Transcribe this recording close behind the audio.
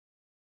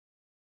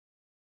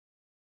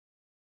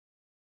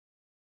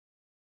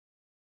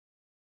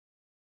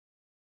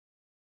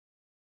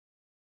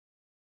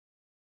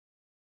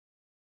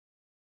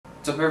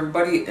What's up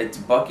everybody, it's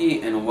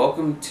Bucky and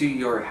welcome to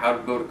your how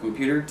to build a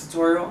computer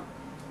tutorial.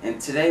 And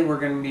today we're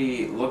going to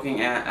be looking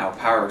at our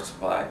power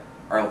supply,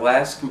 our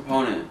last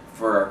component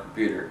for our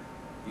computer.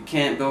 You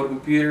can't build a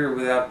computer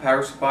without a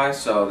power supply,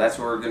 so that's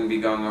what we're going to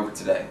be going over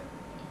today.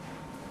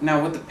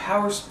 Now what the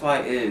power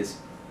supply is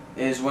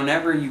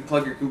whenever you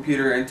plug your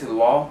computer into the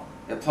wall,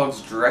 it plugs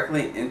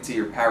directly into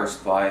your power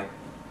supply,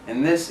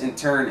 and this in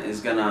turn is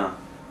going to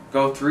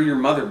go through your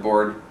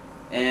motherboard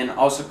and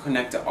also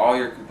connect to all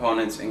your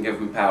components and give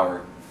them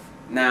power.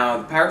 Now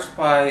the power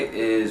supply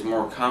is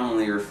more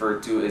commonly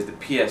referred to as the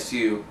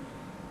PSU,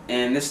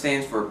 and this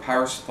stands for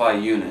power supply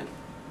unit.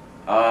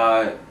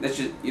 That's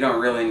just, you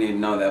don't really need to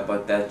know that,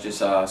 but that's just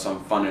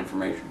some fun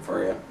information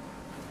for you.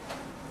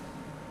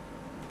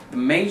 The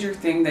major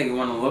thing that you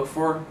want to look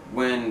for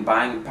when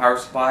buying a power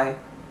supply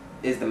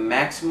is the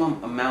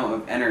maximum amount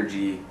of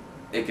energy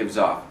it gives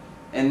off,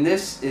 and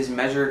this is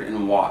measured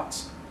in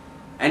watts.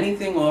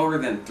 Anything lower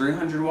than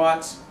 300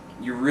 watts,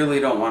 you really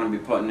don't want to be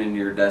putting into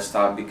your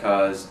desktop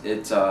because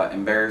it's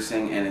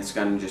embarrassing and it's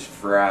going to just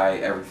fry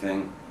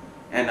everything.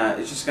 And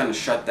it's just going to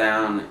shut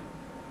down,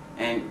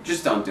 and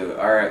just don't do it,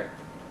 alright?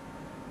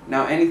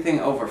 Now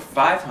anything over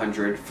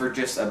 500 for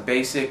just a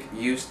basic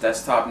use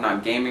desktop,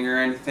 not gaming or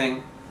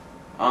anything,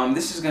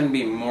 this is going to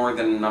be more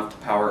than enough to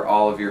power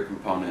all of your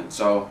components.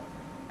 So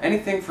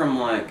anything from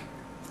like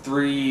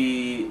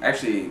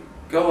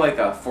go like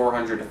a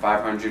 400 to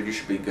 500, you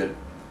should be good.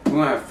 We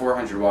went at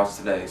 400 watts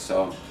today.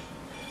 So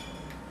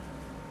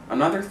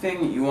another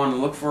thing you want to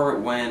look for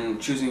when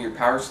choosing your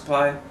power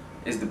supply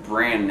is the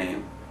brand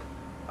name.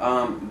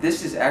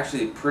 This is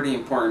actually pretty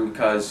important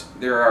because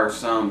there are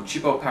some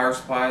cheapo power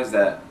supplies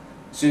that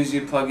as soon as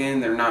you plug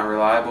in, they're not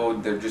reliable.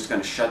 They're just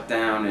going to shut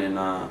down and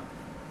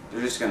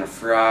they're just going to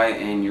fry,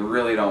 and you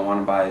really don't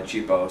want to buy a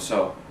cheapo.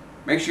 So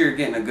make sure you're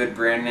getting a good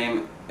brand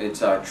name. It's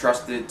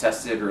trusted,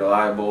 tested,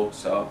 reliable.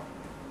 So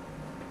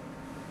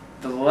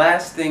the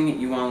last thing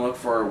you want to look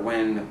for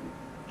when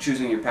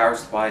choosing your power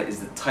supply is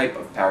the type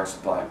of power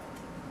supply.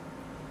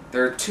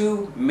 There are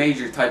two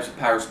major types of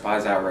power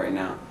supplies out right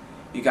now.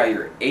 You got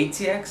your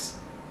ATX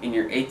and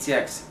your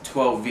ATX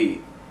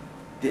 12V.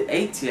 The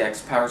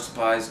ATX power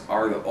supplies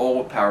are the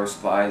old power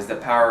supplies that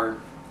power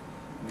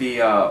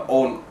the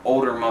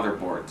older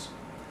motherboards.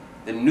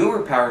 The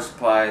newer power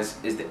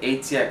supplies is the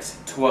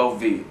ATX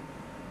 12V.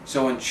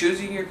 So when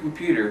choosing your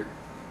computer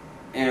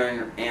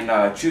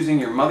and choosing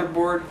your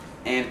motherboard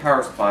and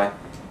power supply,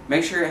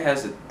 make sure it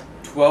has a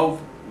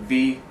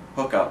 12V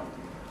hookup.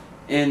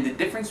 And the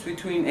difference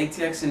between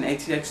ATX and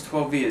ATX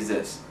 12V is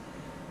this.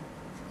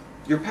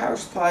 Your power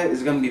supply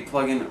is going to be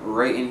plugging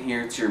right in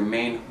here to your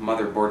main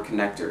motherboard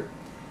connector.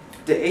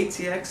 The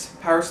ATX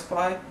power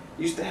supply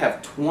used to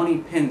have 20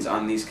 pins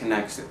on these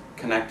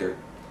connector,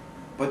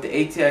 but the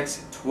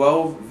ATX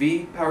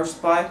 12V power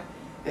supply,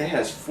 it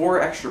has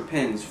 4 extra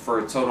pins for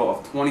a total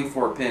of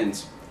 24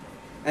 pins.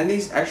 And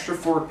these extra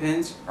 4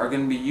 pins are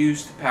going to be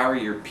used to power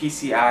your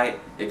PCI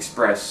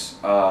Express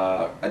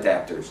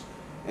adapters.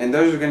 And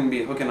those are going to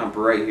be hooking up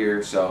right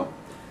here. So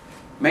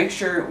make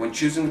sure when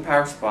choosing the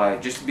power supply,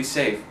 just to be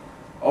safe,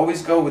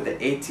 always go with the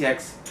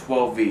ATX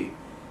 12V.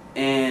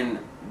 And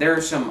there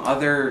are some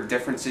other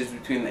differences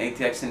between the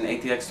ATX and the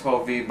ATX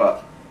 12V,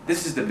 but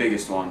this is the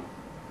biggest one.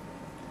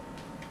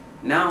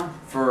 Now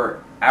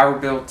for our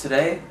build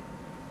today,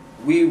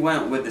 we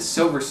went with the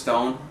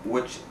Silverstone,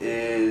 which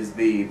is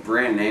the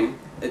brand name.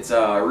 It's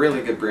a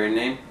really good brand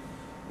name.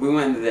 We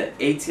went with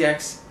the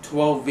ATX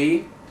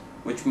 12V,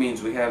 which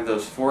means we have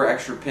those 4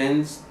 extra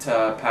pins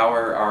to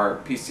power our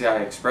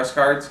PCI Express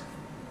cards.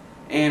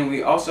 And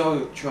we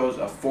also chose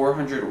a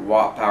 400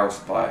 watt power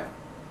supply.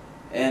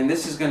 And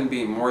this is going to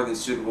be more than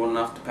suitable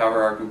enough to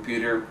power our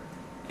computer.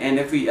 And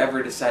if we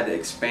ever decide to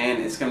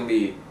expand, it's going to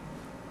be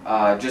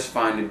just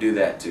fine to do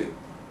that too.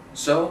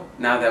 So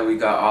now that we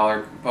got all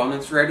our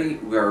components ready,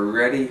 we are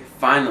ready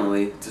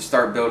finally to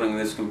start building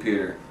this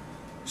computer.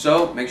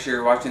 So make sure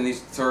you're watching these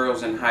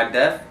tutorials in high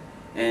def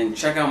and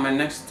check out my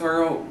next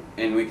tutorial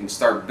and we can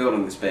start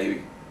building this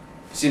baby.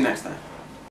 See you next time.